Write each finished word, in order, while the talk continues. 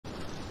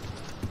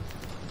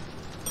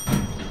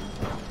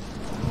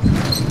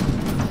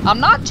I'm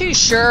not too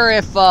sure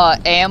if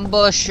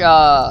ambush.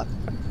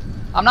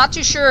 I'm not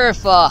too sure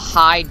if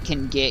hide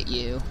can get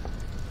you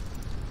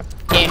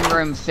in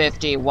room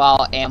 50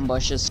 while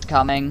ambush is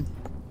coming.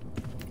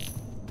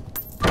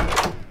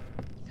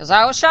 Because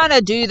I was trying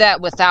to do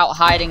that without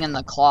hiding in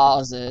the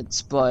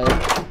closets, but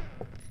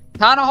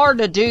kind of hard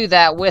to do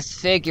that with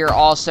figure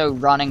also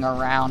running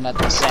around at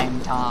the same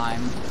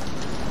time.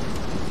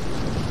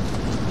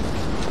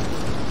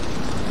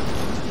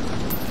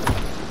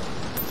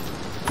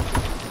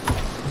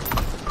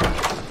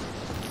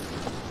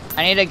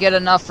 I need to get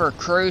enough for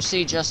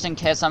Cruci just in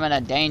case I'm in a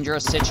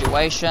dangerous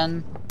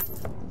situation.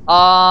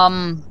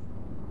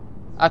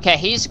 Okay,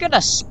 he's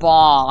gonna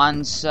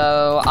spawn,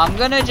 so I'm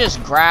gonna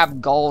just grab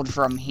gold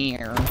from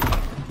here.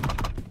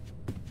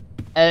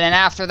 And then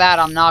after that,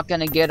 I'm not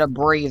gonna get a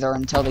breather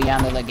until the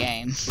end of the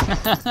game.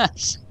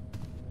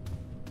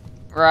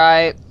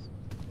 Right.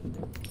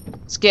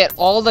 Let's get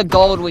all the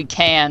gold we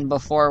can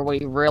before we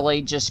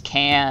really just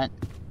can't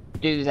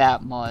do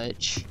that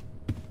much.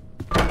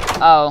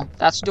 Oh,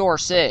 that's door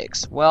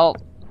 6. Well,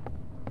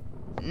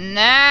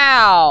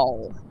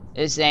 now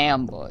is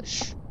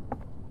ambush.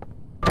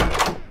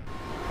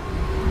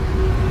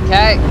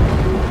 Okay.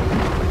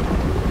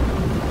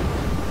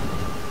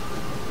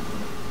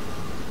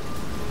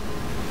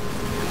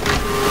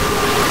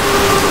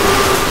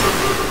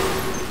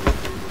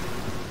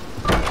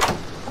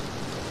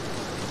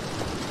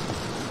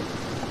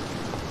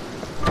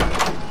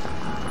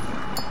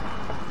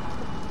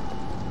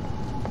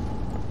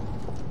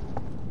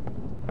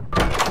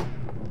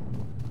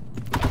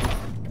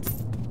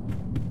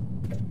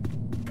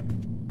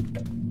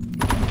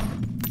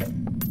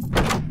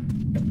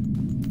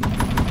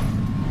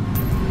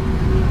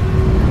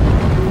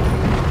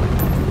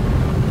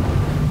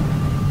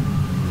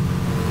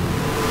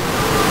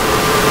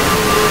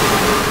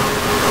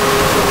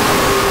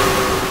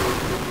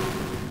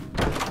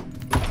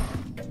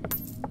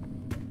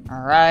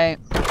 Alright.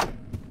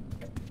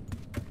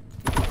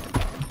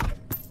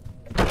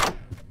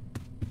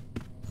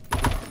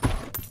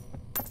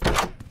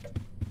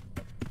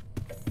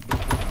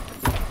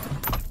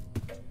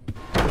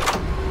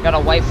 Gotta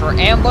wait for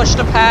ambush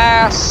to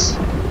pass.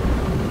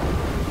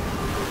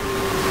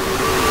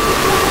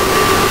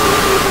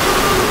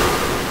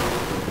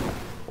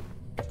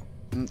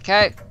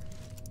 Okay.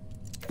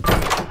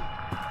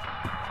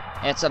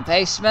 It's a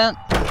basement.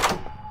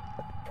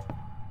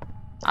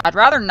 I'd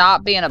rather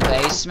not be in a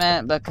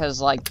basement because,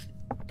 like,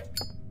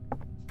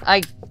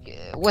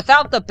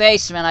 without the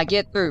basement, I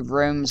get through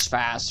rooms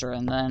faster,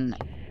 and then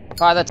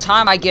by the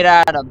time I get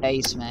out of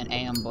basement,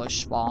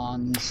 ambush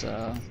spawns,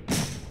 so.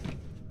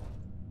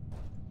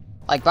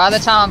 Like, by the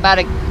time I'm about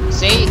to...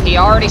 See? He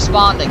already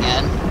spawned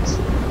again.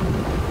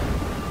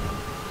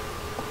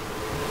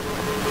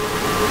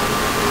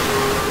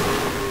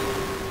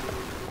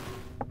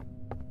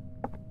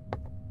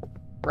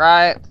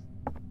 Right.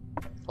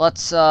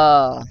 Let's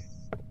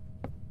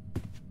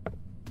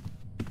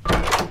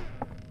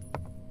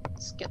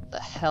get the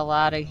hell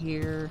out of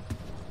here.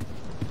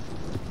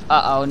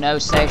 Uh-oh, no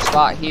safe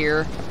spot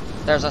here.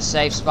 There's a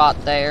safe spot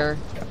there.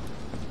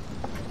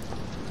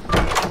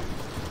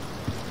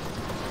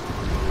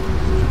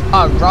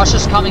 Oh, Rush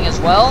is coming as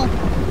well?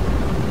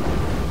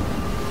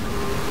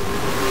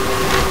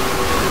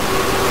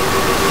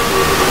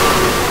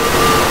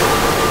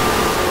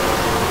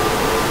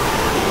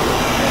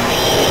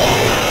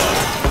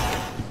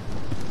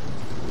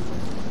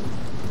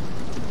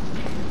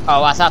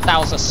 Oh, I thought that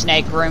was a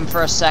snake room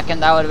for a second.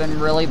 That would have been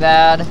really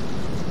bad.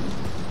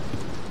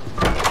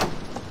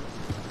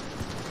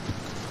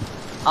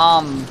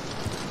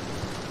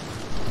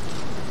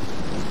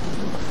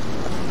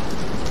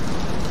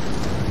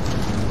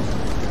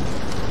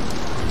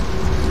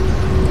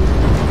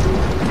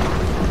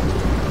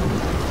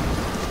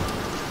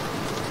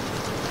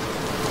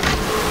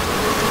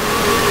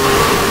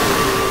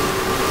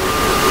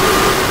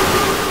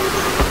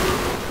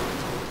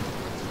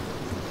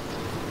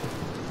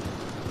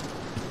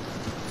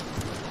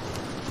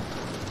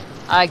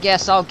 I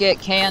guess I'll get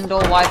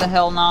Candle, why the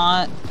hell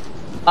not?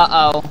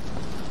 Uh-oh.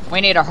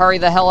 We need to hurry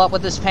the hell up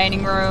with this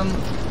painting room.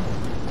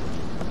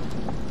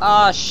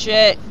 Oh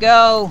shit,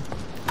 go!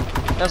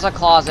 There's a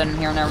closet in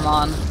here, never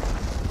mind.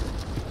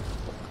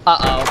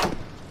 Uh-oh.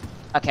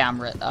 Okay,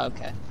 I'm rid-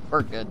 okay,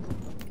 we're good.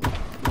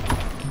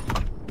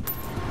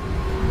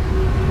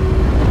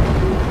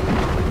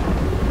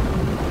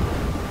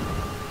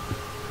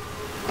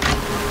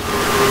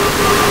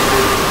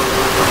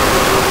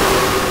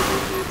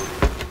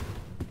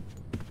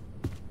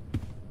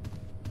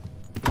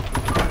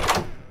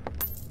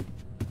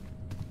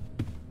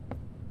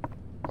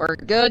 We're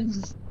good.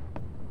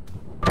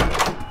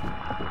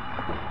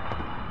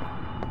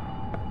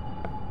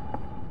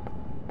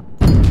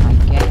 My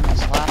game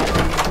is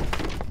lagging.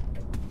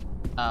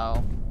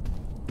 Oh.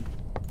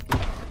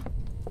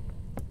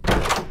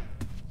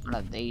 One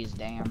of these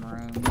damn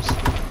rooms.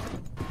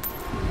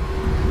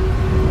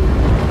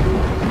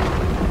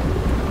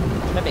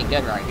 Should be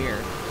good right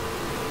here.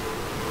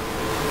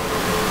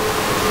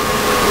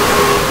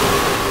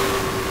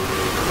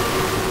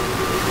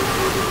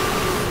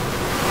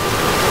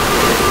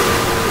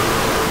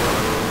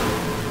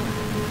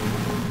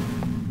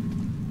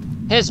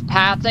 His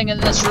pathing in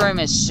this room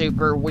is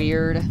super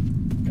weird.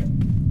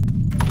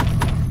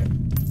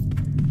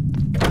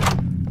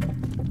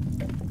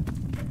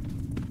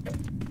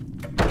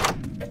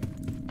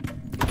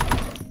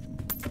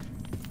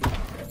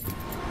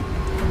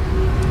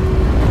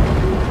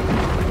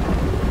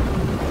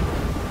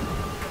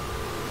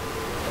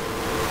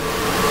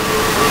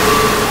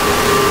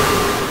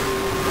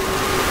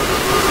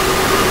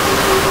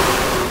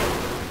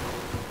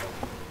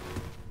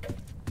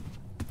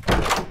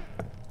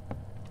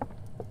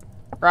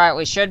 Right,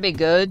 we should be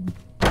good.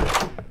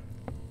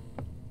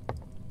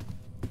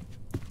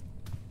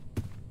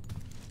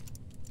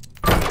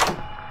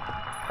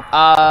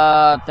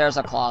 There's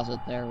a closet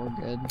there, we're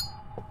good.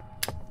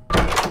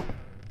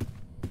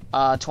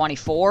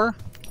 24?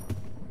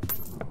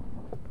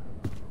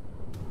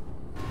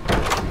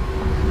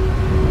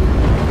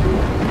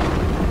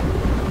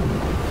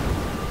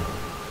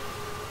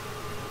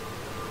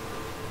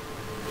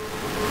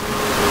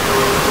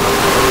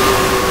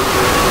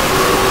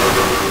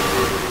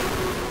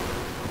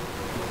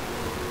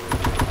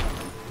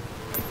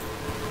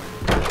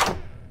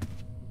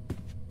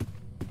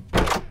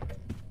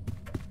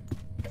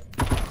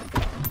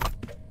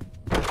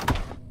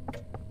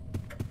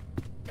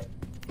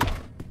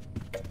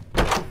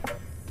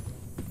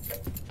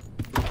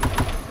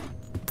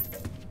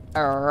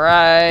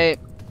 Alright.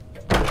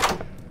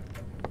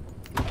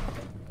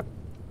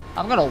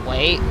 I'm gonna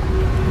wait.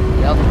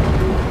 Yep.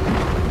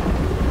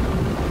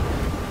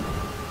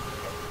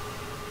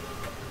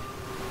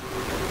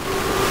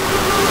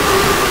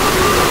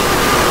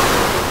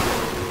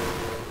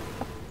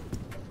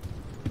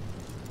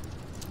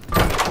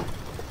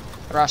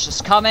 Rush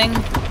is coming.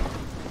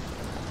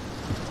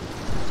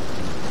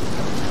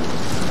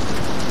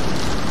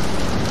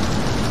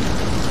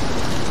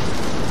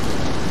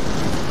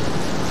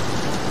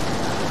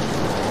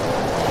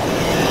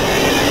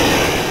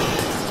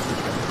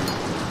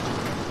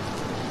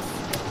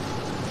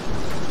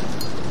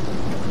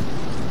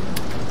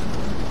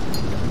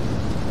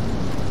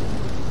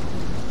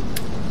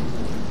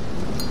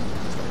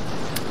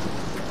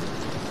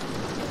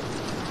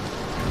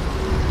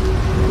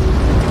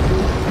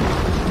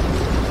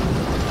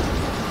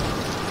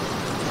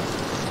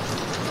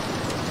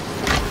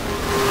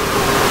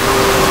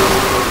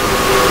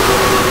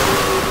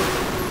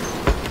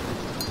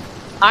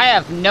 I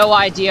have no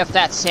idea if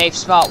that safe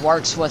spot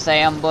works with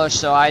ambush,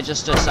 so I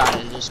just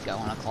decided to just go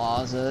in a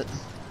closet.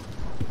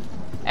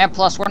 And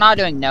plus, we're not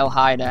doing no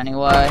hide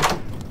anyway.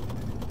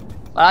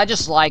 But I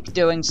just like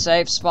doing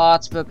safe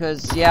spots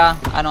because, yeah,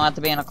 I don't have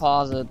to be in a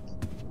closet.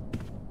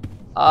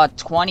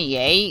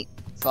 28?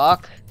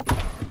 Fuck.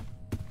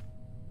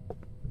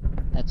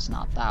 That's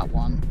not that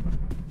one.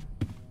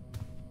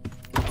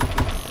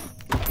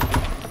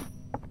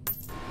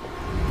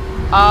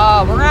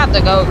 We're gonna have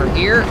to go over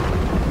here.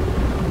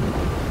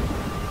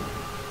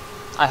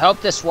 I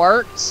hope this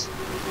works.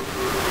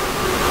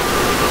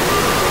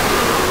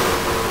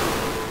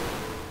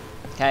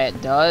 Okay,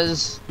 it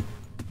does.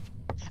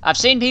 I've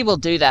seen people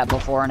do that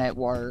before and it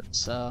worked,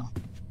 so.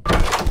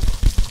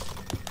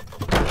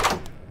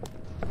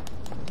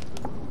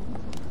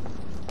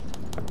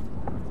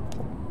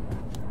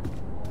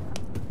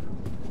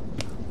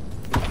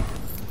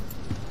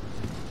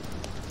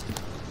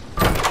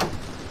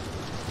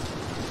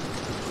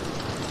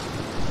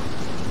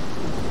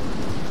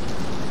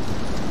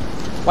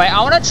 Wait,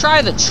 I want to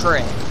try the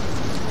trick.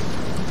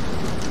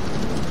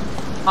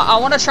 I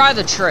want to try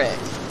the trick.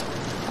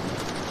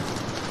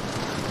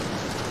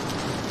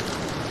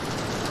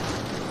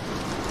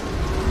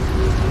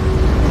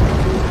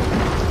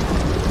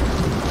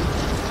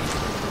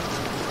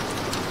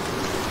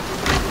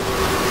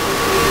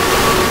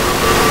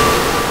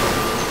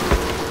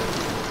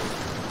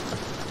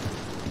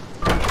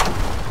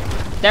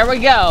 There we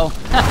go.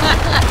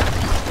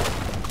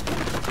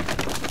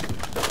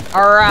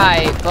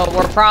 Alright, but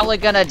we're probably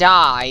gonna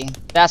die.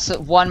 That's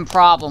one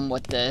problem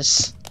with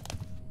this.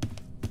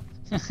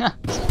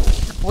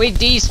 We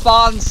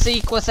despawn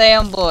seek with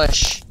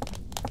ambush.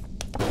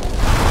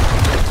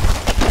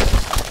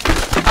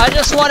 I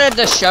just wanted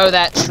to show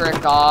that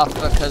trick off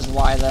because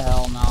why the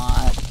hell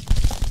not?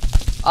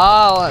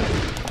 Oh.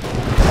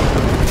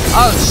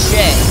 Oh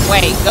shit.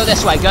 Wait, go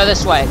this way, go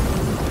this way.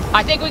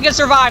 I think we can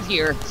survive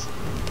here.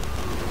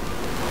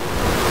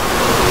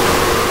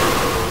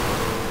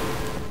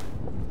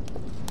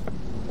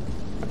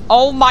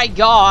 Oh my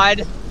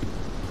god!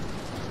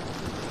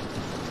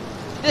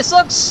 This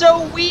looks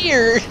so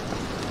weird!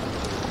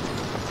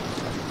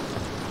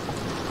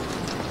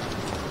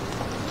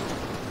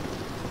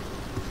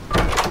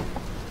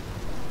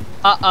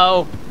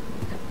 Uh-oh.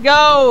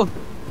 Go!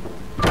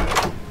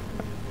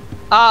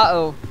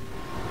 Uh-oh.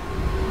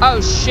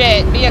 Oh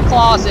shit, be a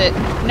closet.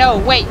 No,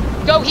 wait,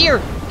 go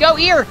here! Go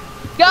here!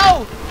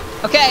 Go!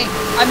 Okay,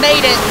 I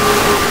made it!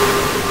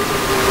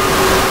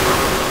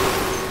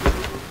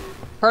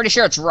 Pretty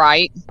sure it's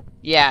right.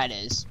 Yeah, it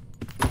is.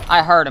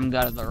 I heard him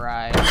go to the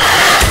right.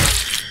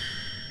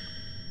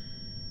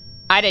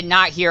 I did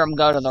not hear him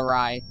go to the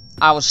right.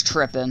 I was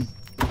tripping.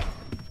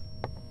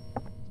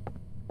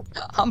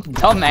 I'm a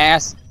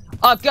dumbass.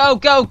 Go,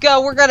 go,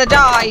 go! We're gonna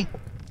die!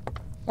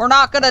 We're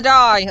not gonna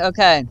die!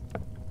 Okay.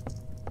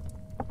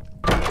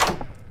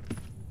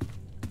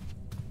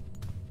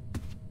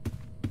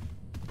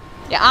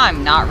 Yeah,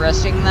 I'm not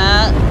risking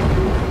that.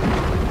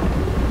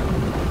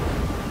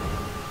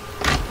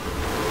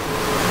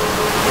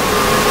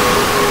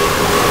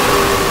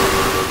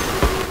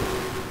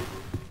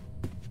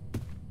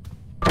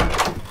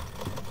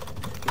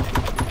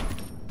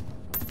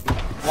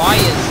 Why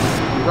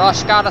is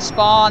Rush gotta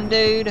spawn,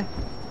 dude?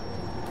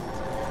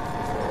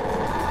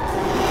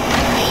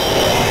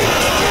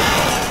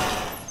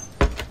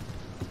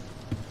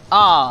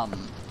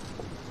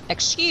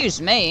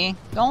 Excuse me.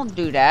 Don't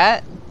do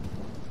that.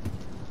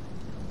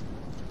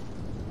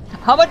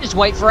 How about just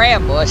wait for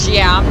ambush?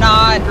 Yeah, I'm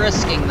not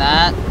risking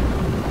that.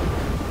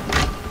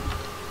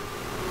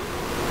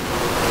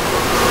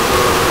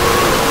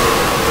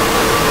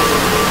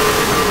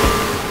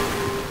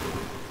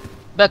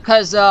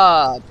 Because,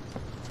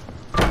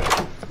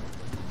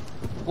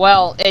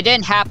 well, it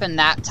didn't happen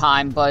that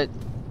time, but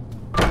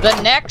the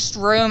next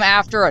room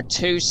after a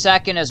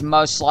 2-second is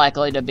most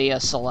likely to be a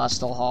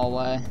Celestial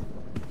hallway.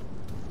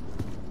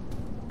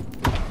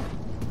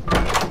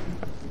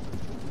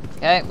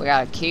 Okay, we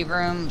got a key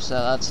room, so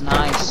that's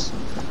nice.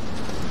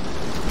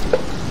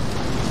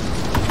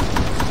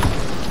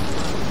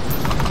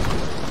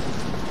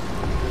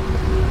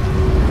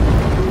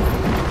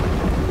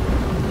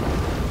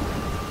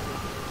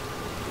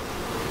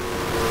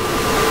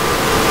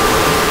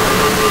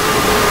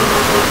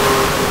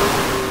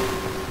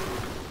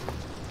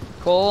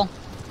 Cool.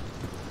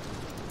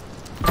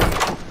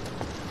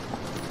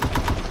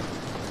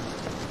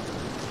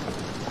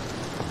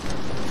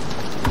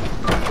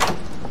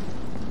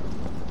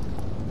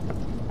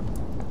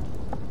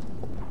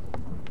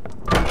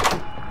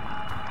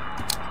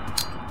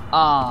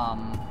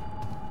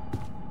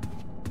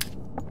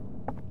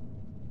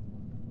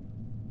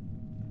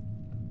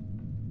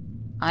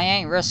 I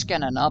ain't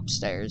risking an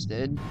upstairs,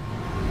 dude.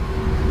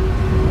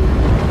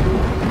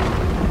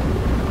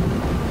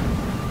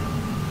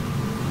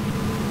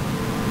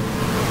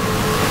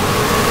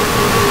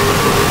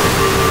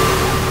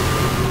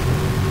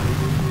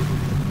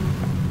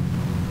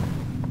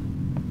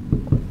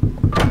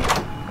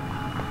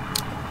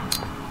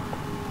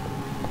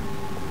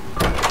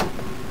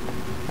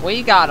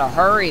 We gotta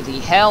hurry the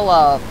hell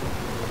up.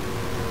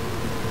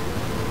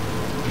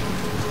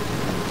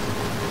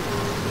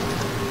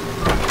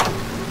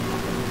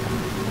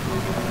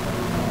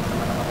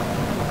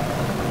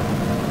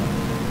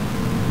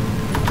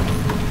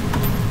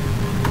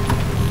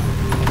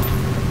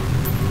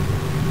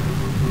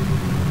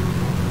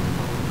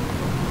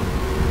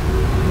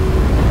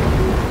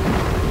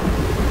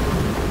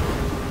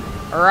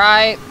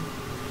 Alright.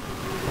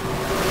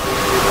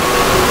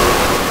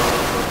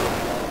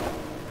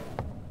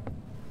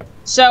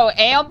 So,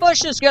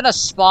 ambush is gonna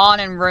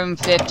spawn in room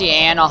 50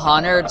 and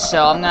 100,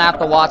 so I'm gonna have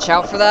to watch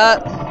out for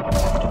that.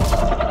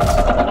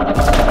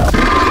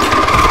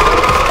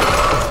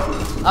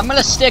 I'm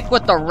gonna stick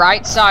with the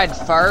right side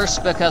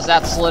first, because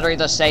that's literally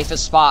the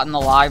safest spot in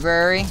the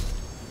library.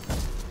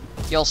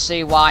 You'll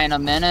see why in a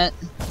minute.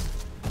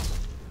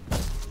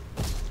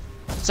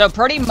 So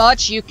pretty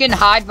much, you can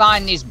hide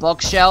behind these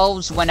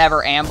bookshelves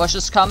whenever ambush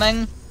is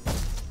coming.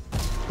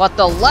 But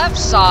the left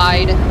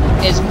side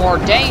is more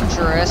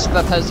dangerous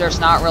because there's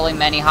not really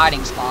many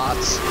hiding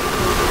spots.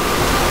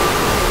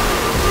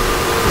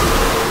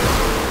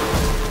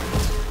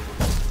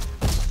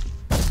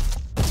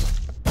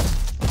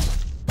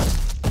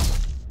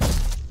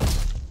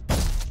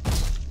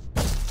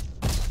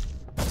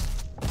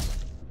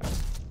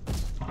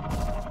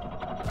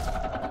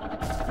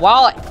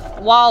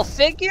 While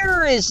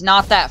figure is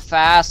not that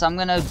fast, I'm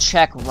gonna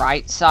check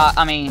right side,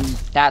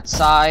 that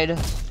side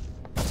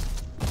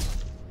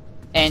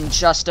in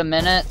just a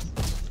minute.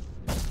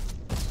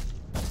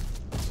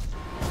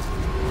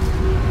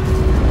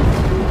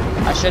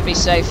 I should be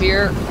safe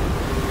here.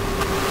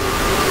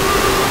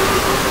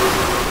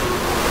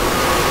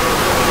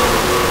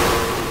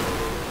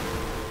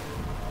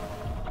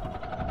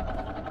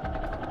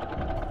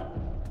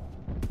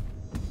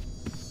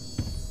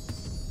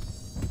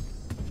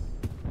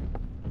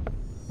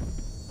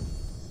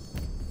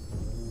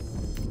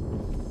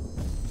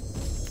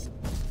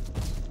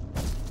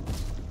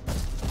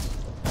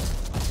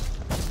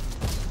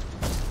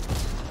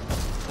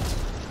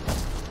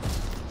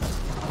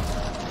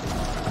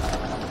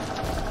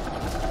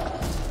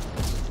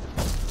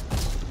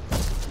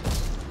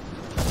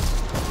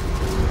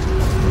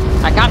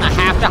 I kinda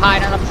have to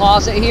hide in a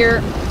closet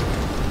here.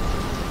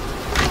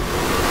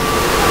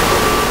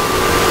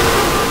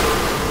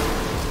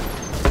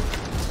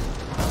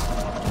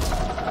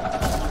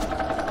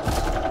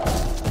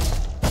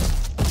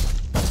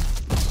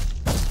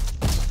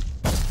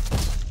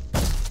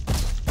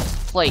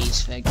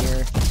 Please,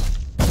 figure.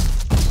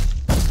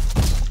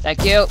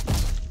 Thank you.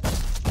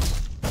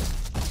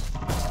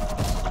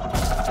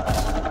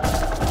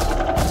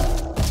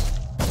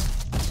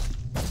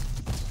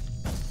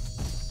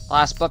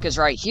 Last book is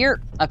right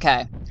here.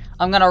 Okay.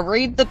 I'm gonna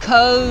read the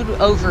code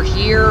over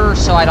here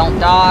so I don't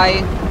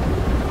die.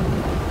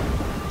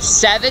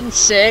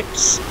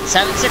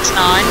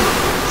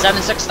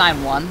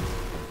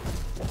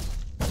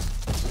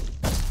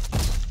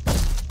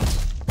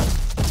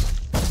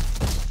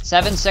 7691.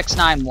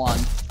 7691.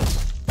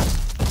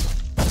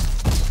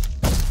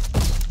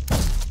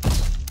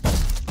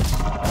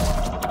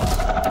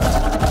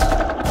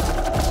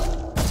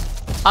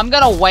 I'm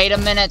gonna wait a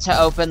minute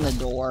to open the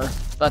door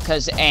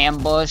because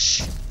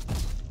ambush.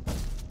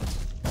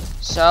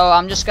 So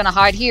I'm just gonna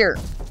hide here.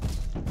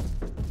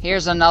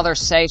 Here's another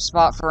safe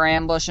spot for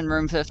ambush in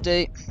room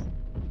 50.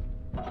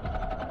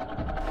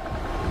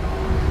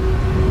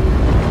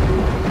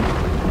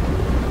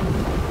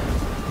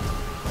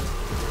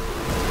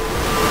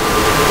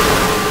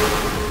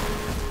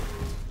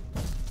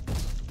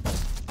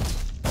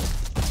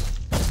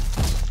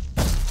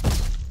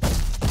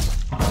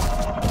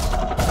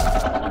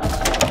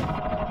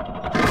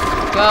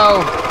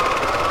 Go!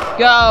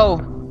 Go!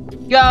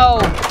 Go!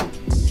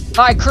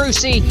 Hi,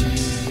 Crucy!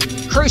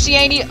 Crucy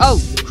ain't e- Oh!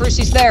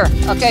 Crucy's there!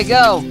 Okay,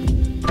 go!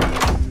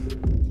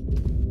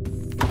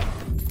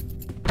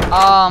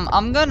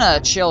 I'm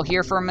gonna chill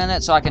here for a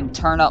minute so I can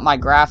turn up my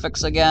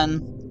graphics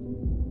again.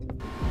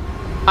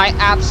 I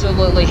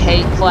absolutely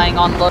hate playing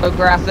on low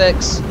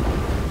graphics.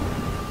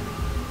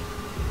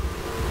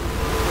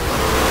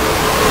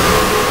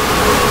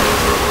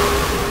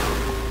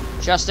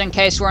 Just in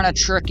case we're in a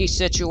tricky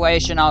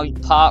situation, I'll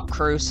pop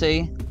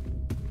Crucy.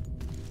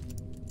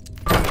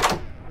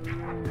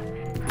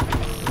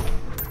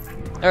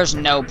 There's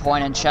no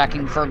point in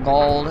checking for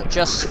gold.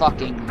 Just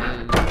fucking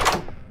move.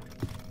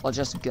 We'll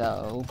just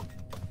go.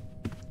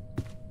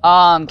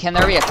 Can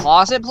there be a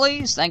closet,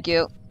 please? Thank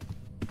you.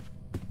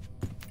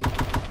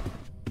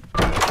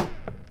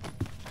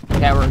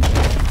 Okay, we're good.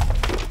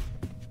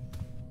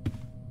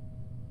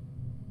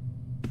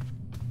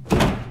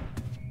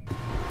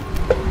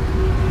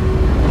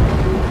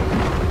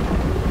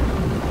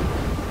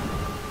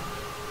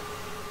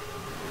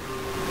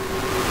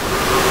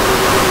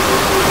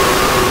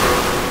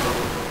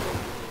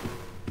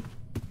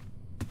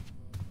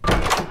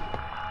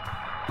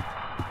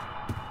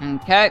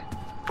 Okay.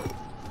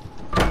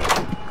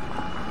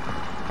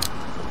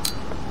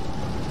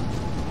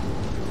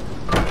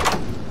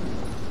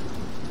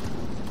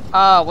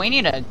 We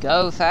need to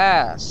go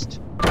fast.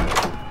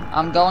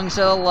 I'm going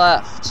to the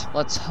left.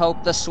 Let's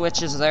hope the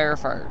switch is there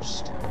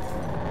first.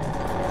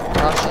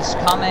 Rush is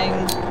coming.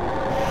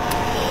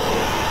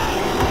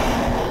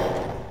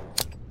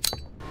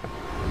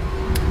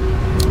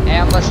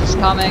 Ambush is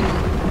coming.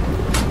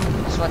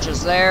 Switch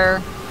is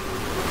there.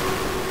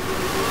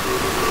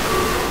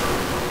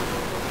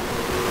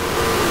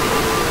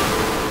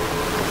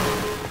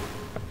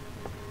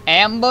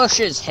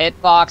 Ambush's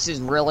hitbox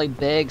is really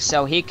big,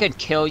 so he could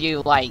kill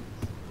you, like,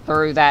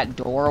 through that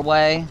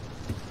doorway.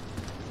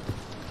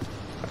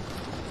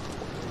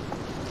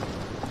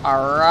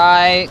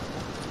 Alright.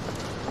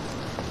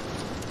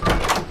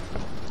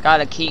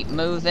 Gotta keep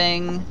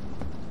moving.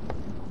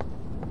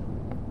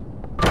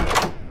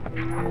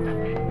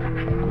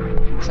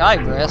 Should I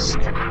risk?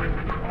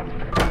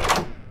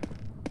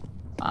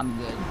 I'm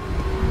good.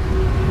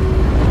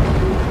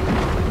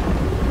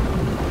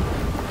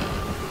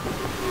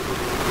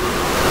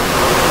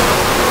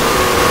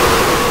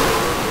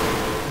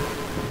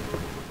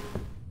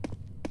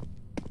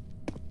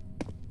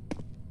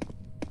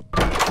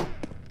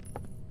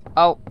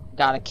 Oh,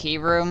 got a key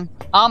room.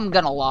 I'm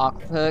gonna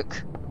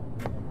lockpick,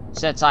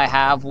 since I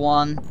have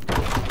one.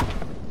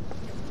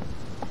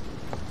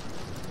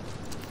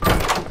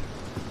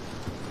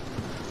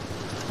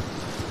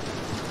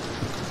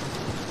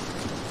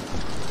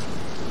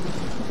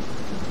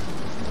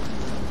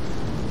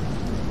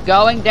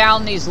 Going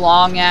down these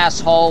long-ass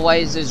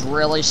hallways is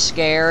really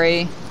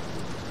scary,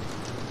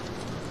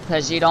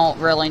 because you don't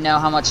really know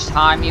how much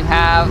time you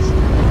have.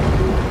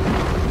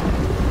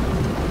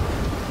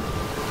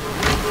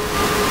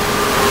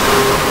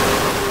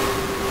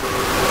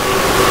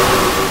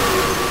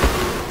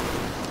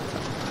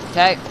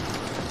 Okay.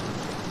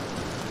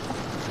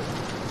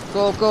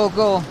 Go, go,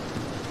 go.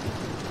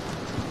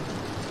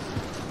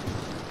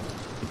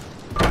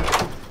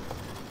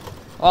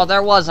 Well,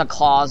 there was a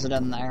closet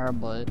in there,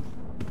 but...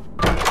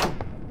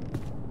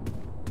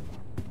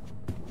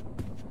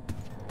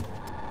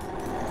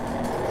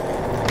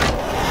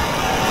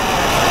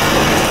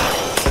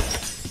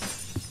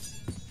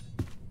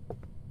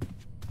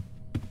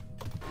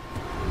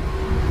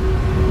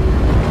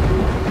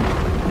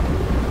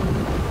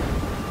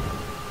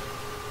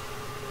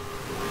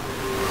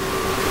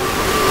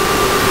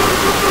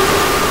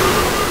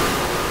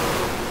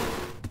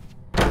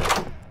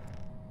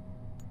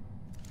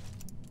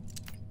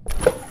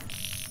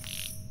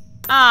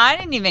 I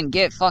didn't even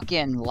get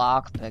fucking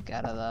lockpick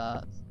out of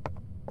that.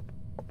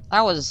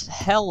 That was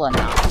hella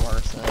not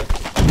worth it.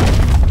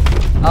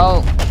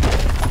 Oh.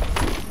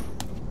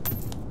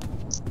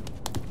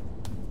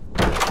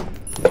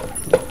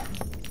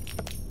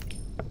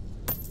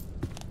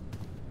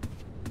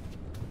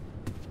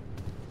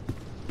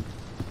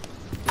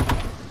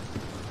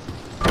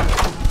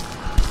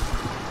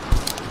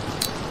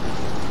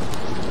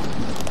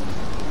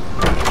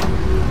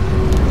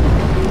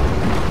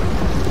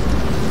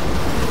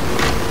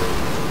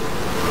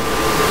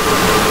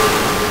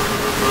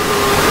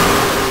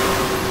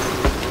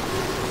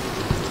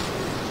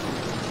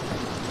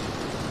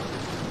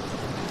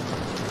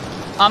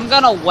 I'm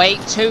gonna wait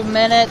 2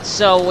 minutes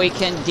so we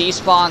can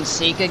despawn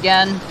Seek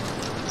again.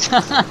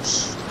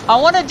 I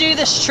want to do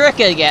this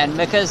trick again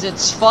because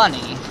it's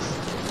funny.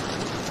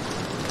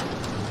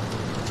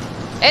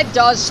 It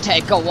does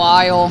take a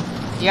while.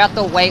 You have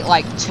to wait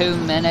like 2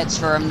 minutes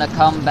for him to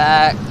come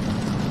back.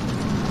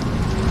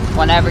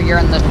 Whenever you're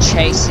in the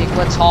chase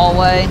sequence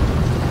hallway.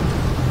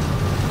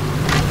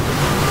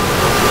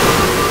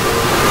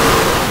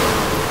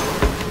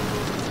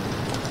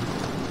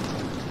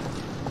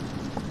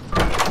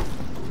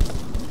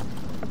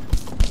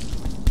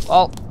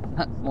 Oh,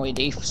 we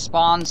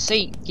despawn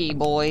Seeky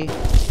boy.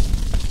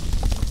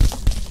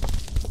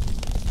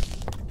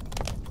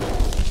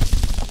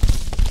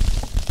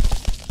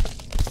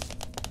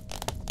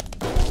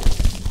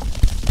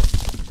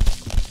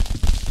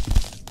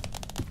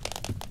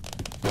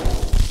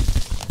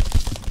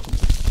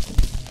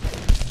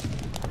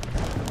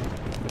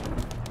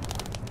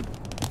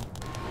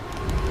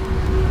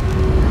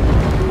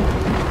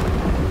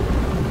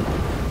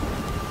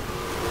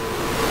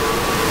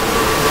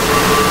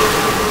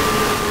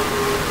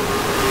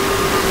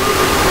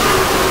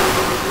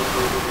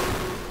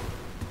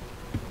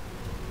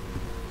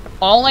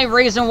 Only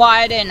reason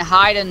why I didn't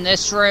hide in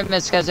this room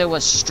is because it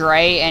was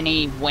straight and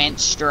he went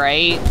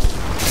straight.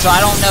 So I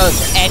don't know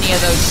if any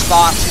of those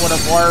spots would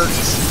have worked.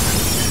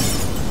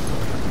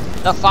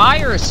 The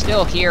fire is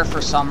still here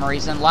for some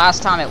reason.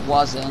 Last time it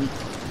wasn't.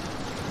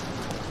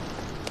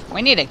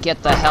 We need to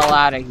get the hell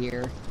out of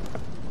here.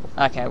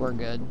 Okay, we're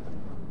good.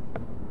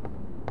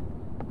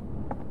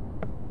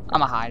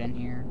 I'ma hide in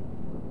here.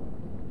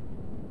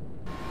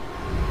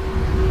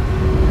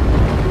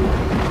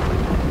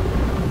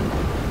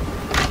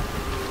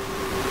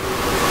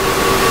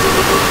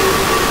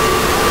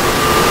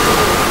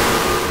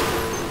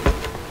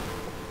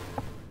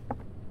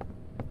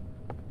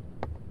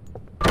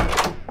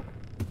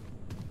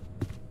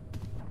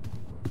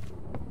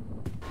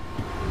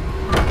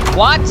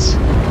 What?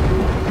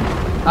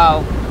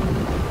 Oh.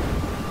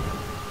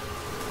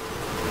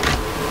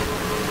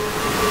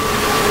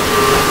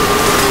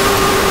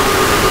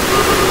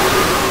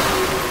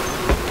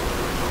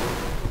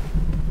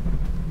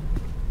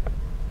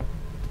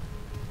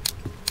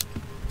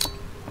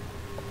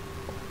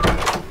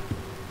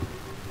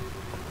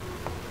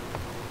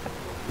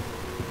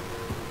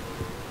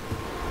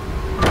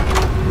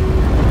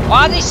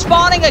 Why are they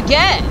spawning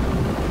again?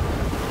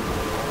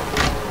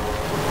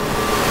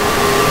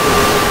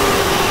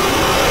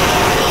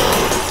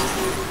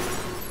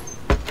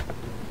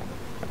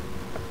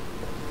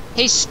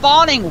 He's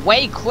spawning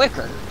way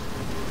quicker.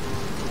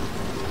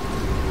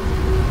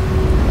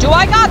 Do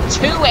I got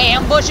 2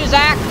 ambushes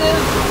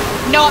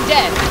active? No, I'm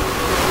dead.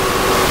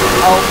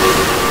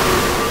 Oh.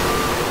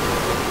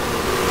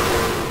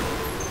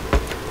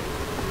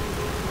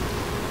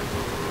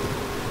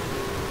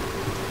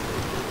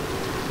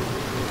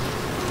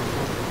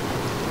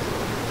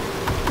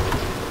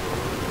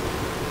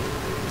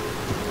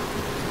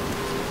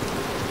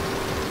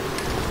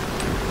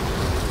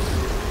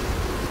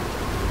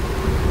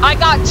 I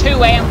got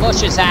 2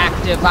 ambushes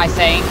active, I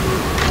think.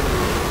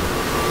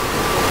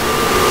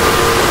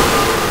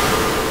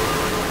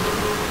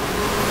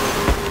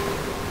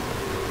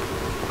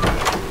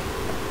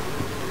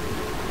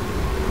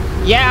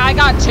 Yeah, I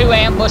got 2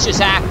 ambushes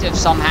active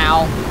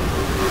somehow.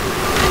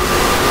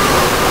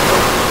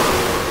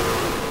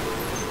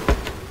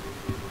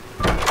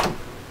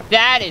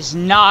 That is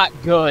not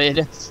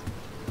good.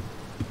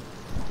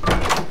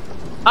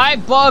 I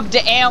bugged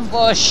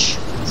ambush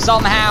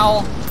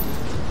somehow.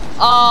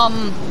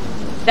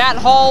 That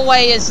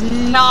hallway is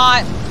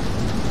not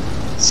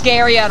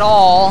scary at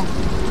all.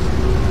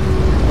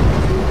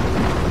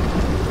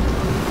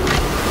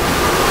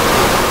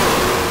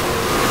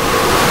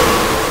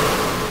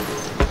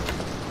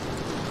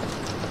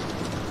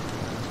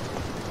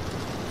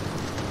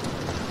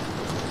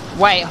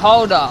 Wait,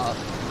 hold up.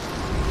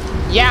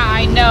 Yeah,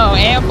 I know.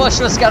 Ambush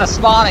was gonna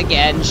spawn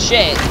again.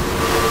 Shit.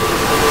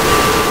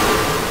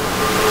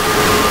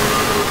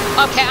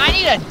 Okay, I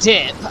need a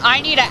dip.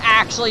 I need to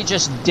actually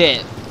just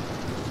dip.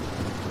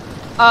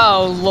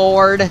 Oh,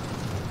 Lord.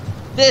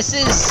 This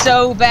is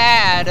so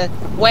bad.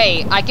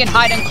 Wait, I can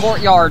hide in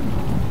courtyard.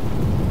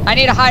 I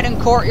need to hide in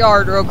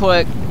courtyard real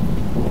quick.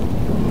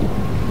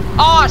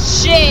 Oh,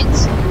 shit!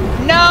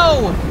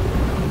 No!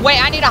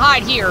 Wait, I need to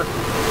hide here.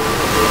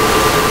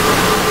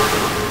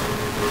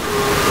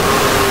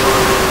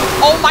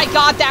 Oh my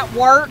god, that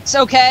works,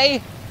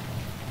 okay?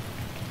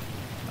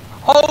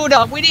 Hold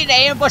up, we need to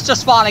ambush the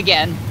spawn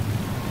again.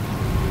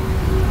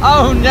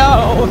 Oh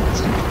no!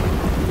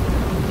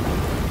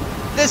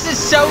 This is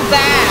so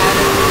bad!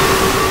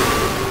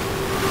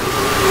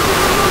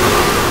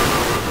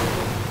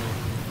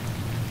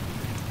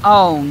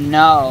 Oh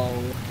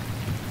no.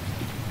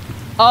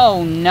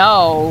 Oh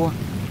no.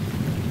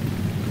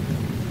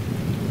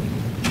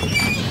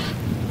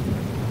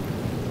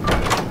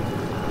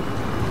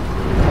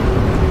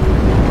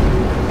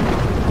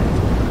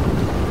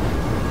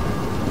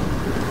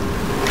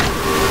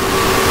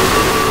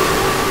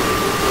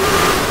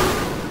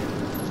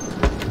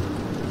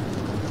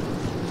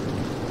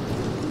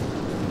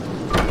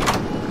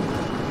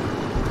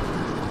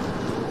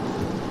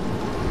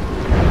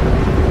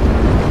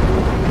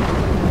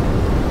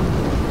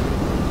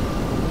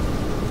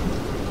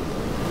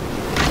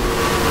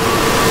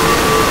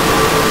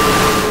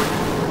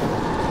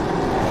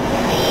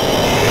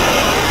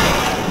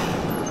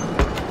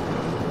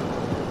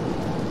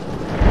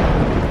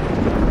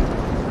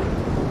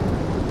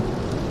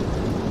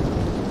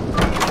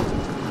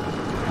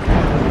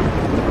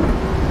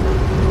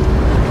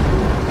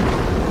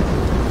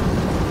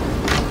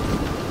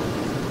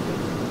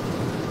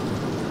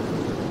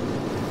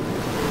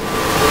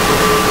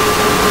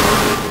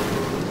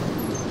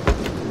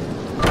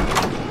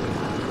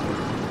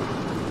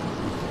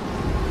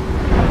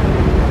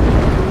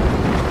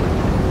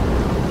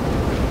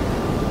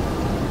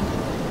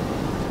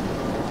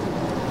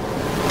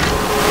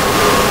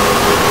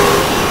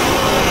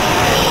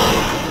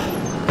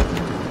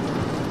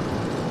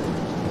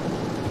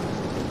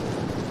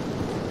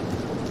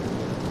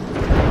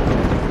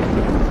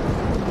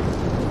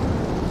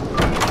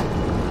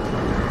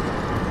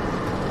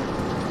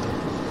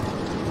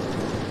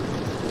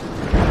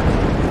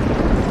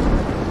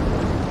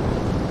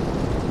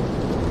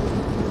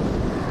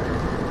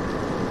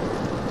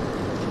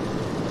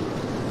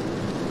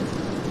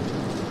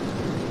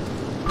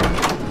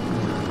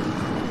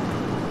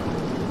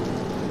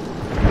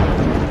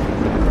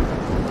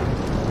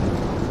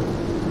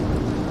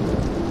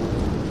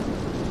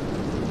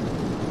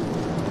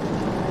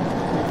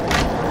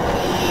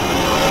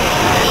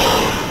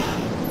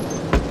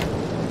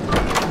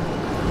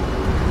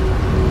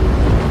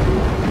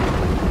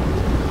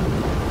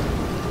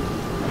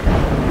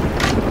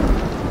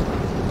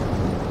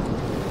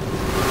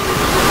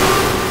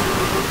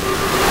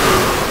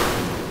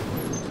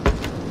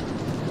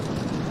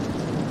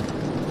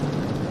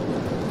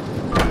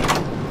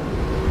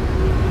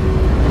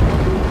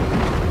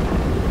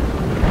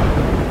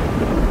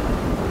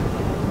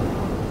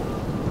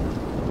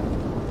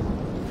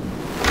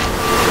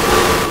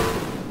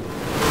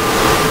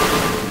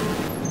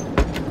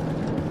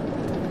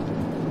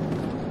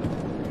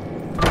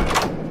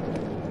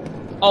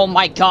 Oh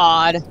my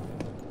god.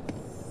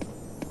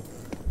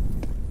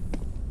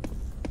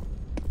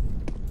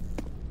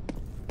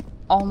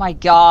 Oh my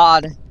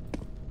god.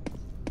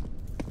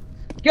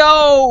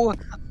 Go!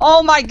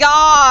 Oh my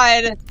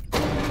god!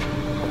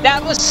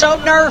 That was so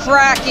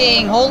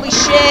nerve-wracking! Holy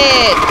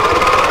shit!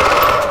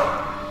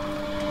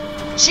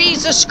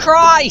 Jesus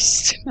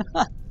Christ!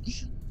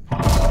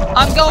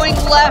 I'm going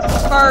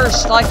left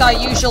first, like I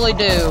usually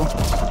do.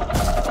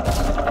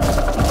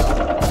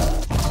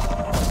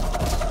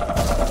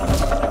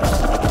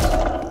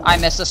 I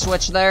missed a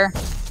switch there.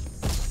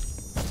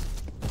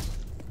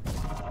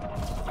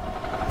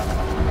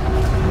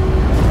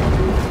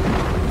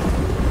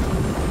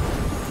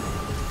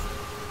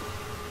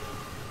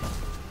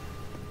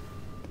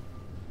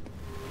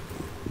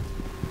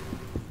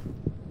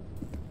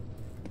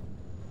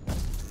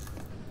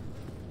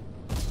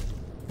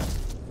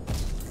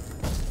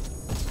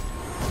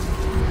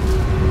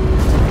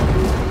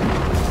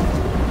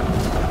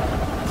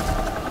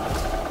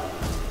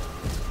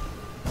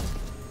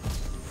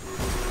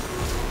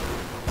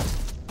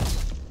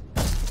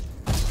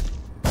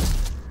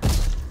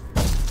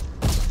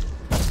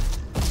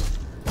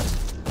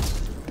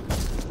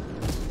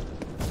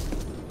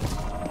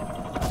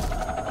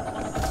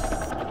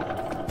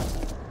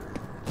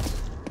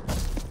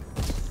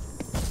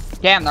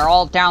 Damn, they're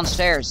all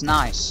downstairs.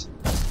 Nice.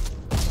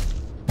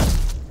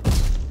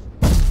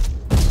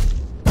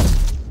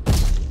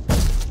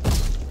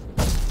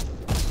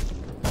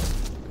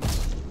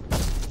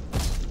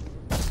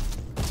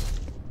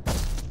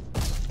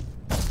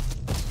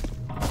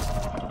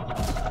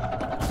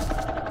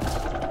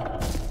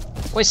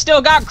 We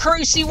still got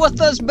Crucy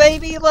with us,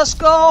 baby. Let's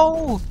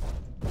go.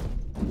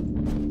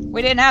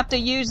 We didn't have to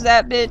use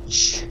that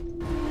bitch.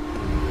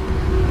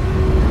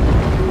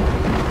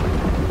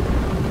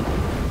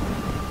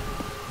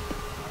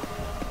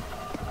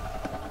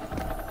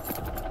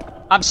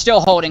 I'm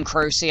still holding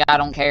Crucy, I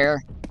don't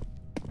care.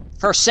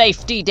 For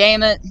safety,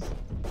 damn it.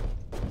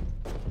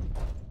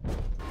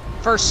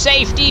 For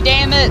safety,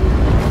 damn it.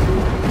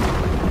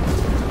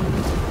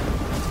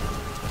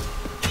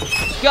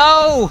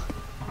 Go!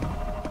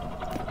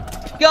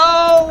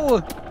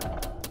 Go!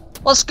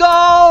 Let's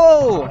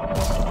go!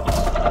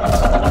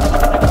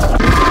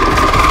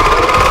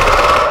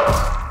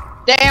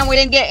 Damn, we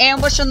didn't get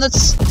ambushed in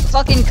this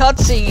fucking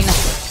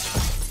cutscene.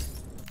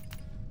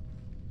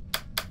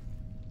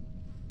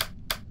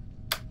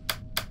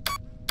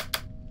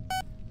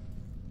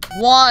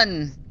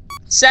 1,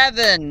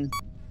 7,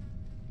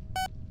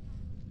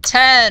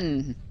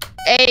 10,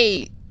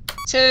 8,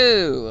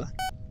 2,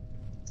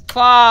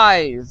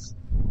 5.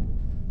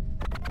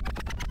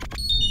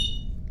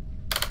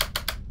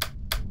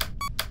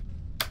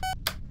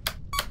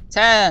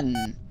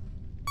 Ten,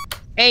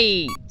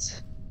 8,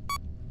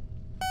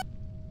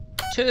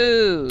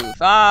 2,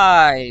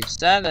 5,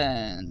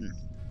 7.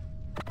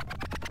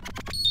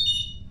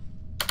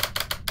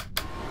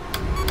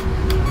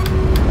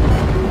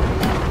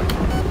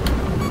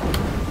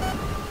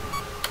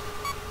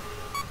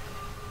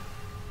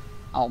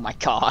 Oh my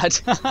god.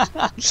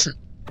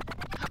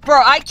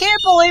 Bro, I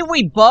can't believe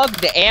we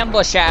bugged the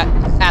ambush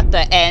at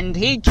the end.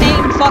 He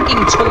came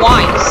fucking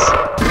twice.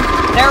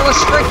 There was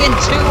freaking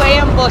 2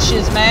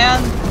 ambushes,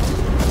 man.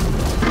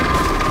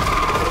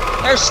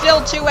 There's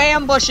still 2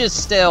 ambushes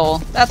still.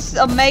 That's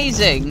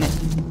amazing.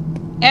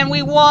 And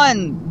we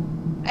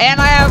won. And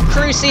I have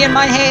Crucy in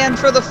my hand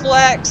for the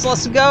flex.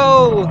 Let's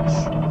go.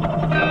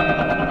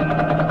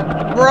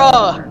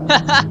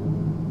 Bruh.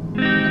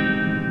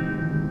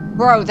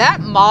 Bro, that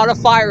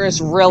modifier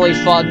is really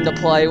fun to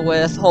play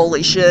with.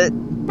 Holy shit.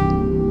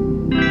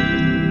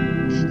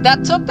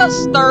 That took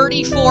us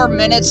 34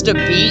 minutes to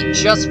beat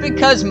just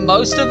because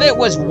most of it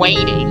was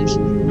waiting.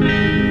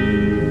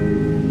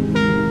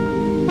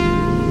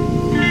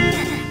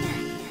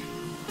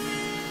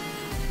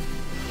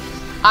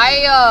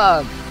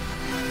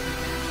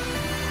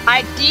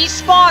 I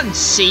despawned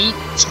Seat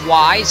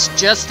twice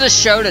just to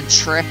show the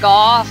trick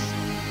off.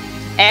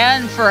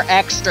 And for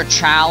extra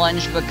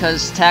challenge,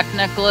 because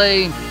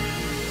technically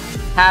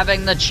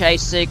having the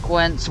chase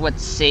sequence with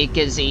Seek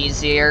is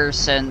easier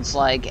since,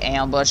 like,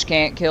 ambush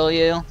can't kill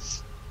you.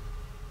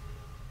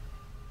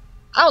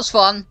 That was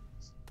fun.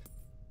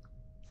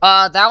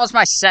 That was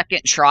my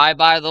second try,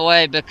 by the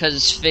way,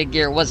 because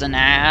Figure was an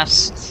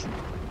ass.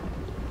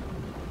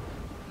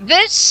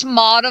 This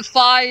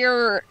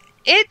modifier,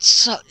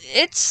 it's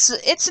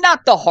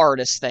not the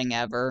hardest thing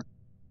ever.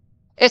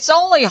 It's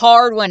only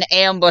hard when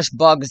ambush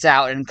bugs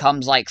out and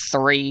comes like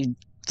 3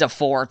 to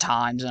 4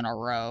 times in a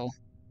row.